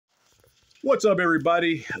What's up,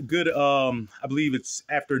 everybody? Good, I believe it's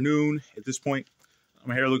afternoon at this point.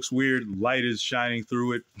 My hair looks weird. Light is shining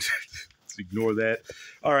through it. Let's ignore that.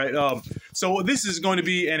 All right, so this is going to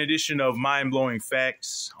be an edition of Mind-Blowing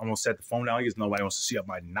Facts. I'm going to set the phone down. I guess nobody wants to see up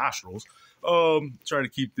my nostrils. Try to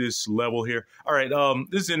keep this level here. All right,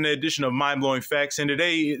 this is an edition of Mind-Blowing Facts, and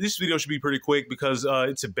today, this video should be pretty quick because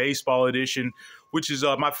it's a baseball edition, which is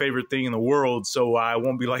my favorite thing in the world, so I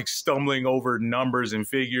won't be like stumbling over numbers and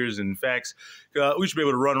figures and facts. We should be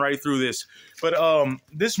able to run right through this. But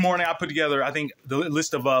this morning I put together, I think, the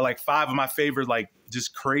list of like 5 of my favorite, like,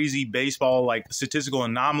 just crazy baseball, like, statistical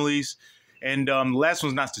anomalies. And the last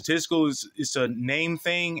one's not statistical, it's a name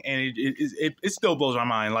thing, and it still blows my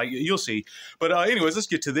mind. Like, you'll see. But anyways, let's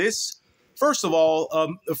get to this. First of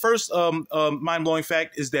all, the first mind-blowing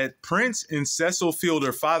fact is that Prince and Cecil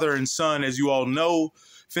Fielder, father and son, as you all know,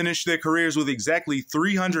 finished their careers with exactly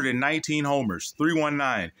 319 homers,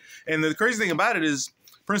 319. And the crazy thing about it is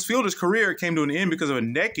Prince Fielder's career came to an end because of a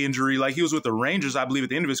neck injury. Like, he was with the Rangers, I believe, at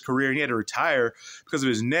the end of his career, and he had to retire because of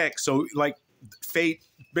his neck. So, like, fate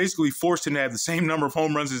basically forced him to have the same number of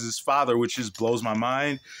home runs as his father, which just blows my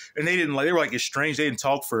mind. And they were like estranged. They didn't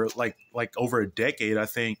talk for like over a decade, I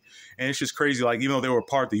think. And it's just crazy. Like, even though they were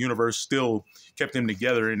apart, the universe still kept them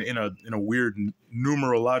together in a weird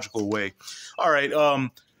numerological way. All right,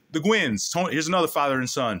 the Gwynns. Here's another father and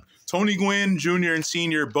son. Tony Gwynn Jr. and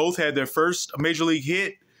Sr. both had their first major league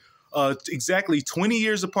hit exactly 20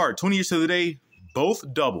 years apart. 20 years to the day,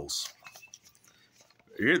 both doubles.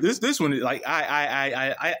 This one, like,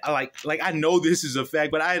 I know this is a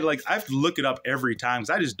fact, but I have to look it up every time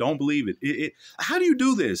because I just don't believe it. How do you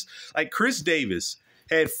do this? Like, Chris Davis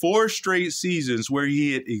had 4 straight seasons where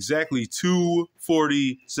he hit exactly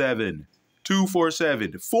 247,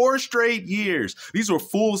 247, 4 straight years. These were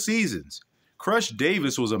full seasons. Crush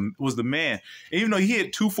Davis was the man. And even though he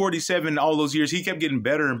hit 247 all those years, he kept getting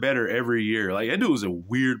better and better every year. Like, that dude was a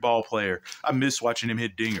weird ball player. I miss watching him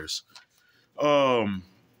hit dingers.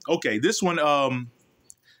 Okay, this one,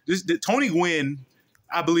 Tony Gwynn,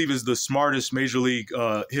 I believe, is the smartest major league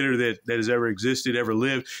hitter that has ever existed, ever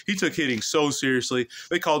lived. He took hitting so seriously.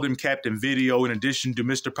 They called him Captain Video in addition to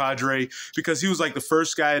Mr. Padre because he was like the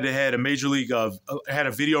first guy that had a major league, had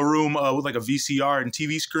a video room with like a VCR and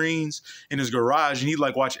TV screens in his garage, and he'd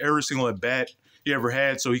like watch every single at bat he ever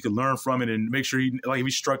had so he could learn from it and make sure if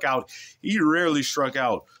he struck out, he rarely struck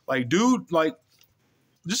out. Like, dude, like,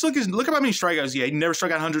 just look at how many strikeouts he had. He never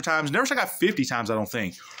struck out 100 times, never struck out 50 times, I don't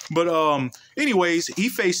think. But anyways, he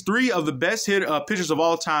faced 3 of the best pitchers of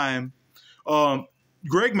all time: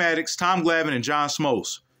 Greg Maddux, Tom Glavine, and John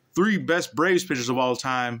Smoltz. 3 best Braves pitchers of all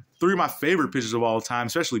time. 3 of my favorite pitchers of all time,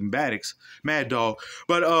 especially Maddux, Mad Dog.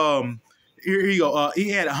 But here you go. He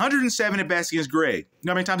had 107 at bats against Greg. You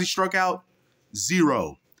know how many times he struck out?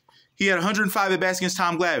 0. He had 105 at bats against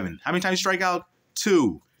Tom Glavine. How many times he struck out?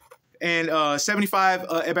 2. And 75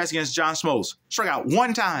 at bats against John Smoltz. Struck out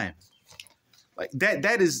 1 time. Like,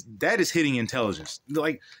 that is hitting intelligence.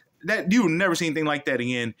 Like, that, you've never seen anything like that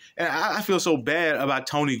again. And I feel so bad about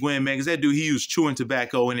Tony Gwynn, man, because that dude, he was chewing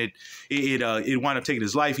tobacco and it wound up taking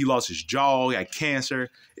his life. He lost his jaw, he had cancer.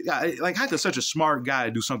 Like, how could such a smart guy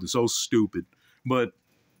do something so stupid? But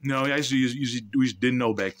no, we just didn't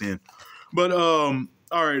know back then. But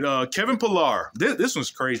all right, Kevin Pillar. This one's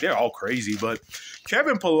crazy. They're all crazy, but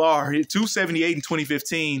Kevin Pillar hit 278 in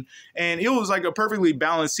 2015, and it was like a perfectly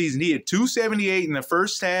balanced season. He had 278 in the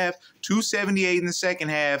first half, 278 in the second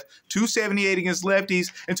half, 278 against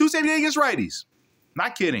lefties, and 278 against righties.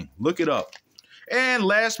 Not kidding. Look it up. And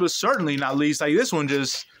last but certainly not least, like, this one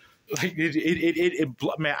just, like,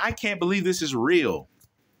 man, I can't believe this is real.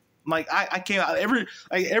 Like, I can't,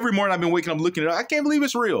 every morning I've been waking up looking at it. I can't believe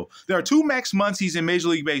it's real. There are 2 Max Muncies in Major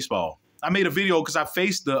League Baseball. I made a video because I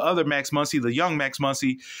faced the other Max Muncy, the young Max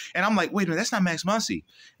Muncy, and I'm like, wait a minute, that's not Max Muncy.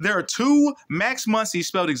 There are 2 Max Muncies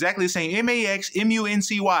spelled exactly the same,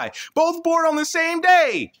 M-A-X-M-U-N-C-Y, both born on the same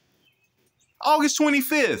day, August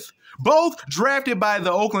 25th, both drafted by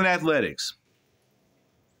the Oakland Athletics.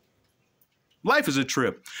 Life is a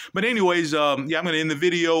trip. But anyways, yeah, I'm going to end the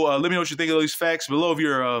video. Let me know what you think of these facts below. If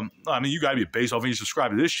you're, I mean, you got to be a baseball fan. You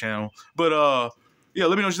subscribe to this channel. But, yeah,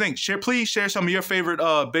 let me know what you think. Please share some of your favorite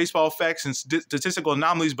baseball facts and statistical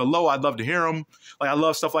anomalies below. I'd love to hear them. Like, I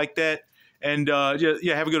love stuff like that. And,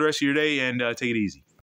 yeah, have a good rest of your day and take it easy.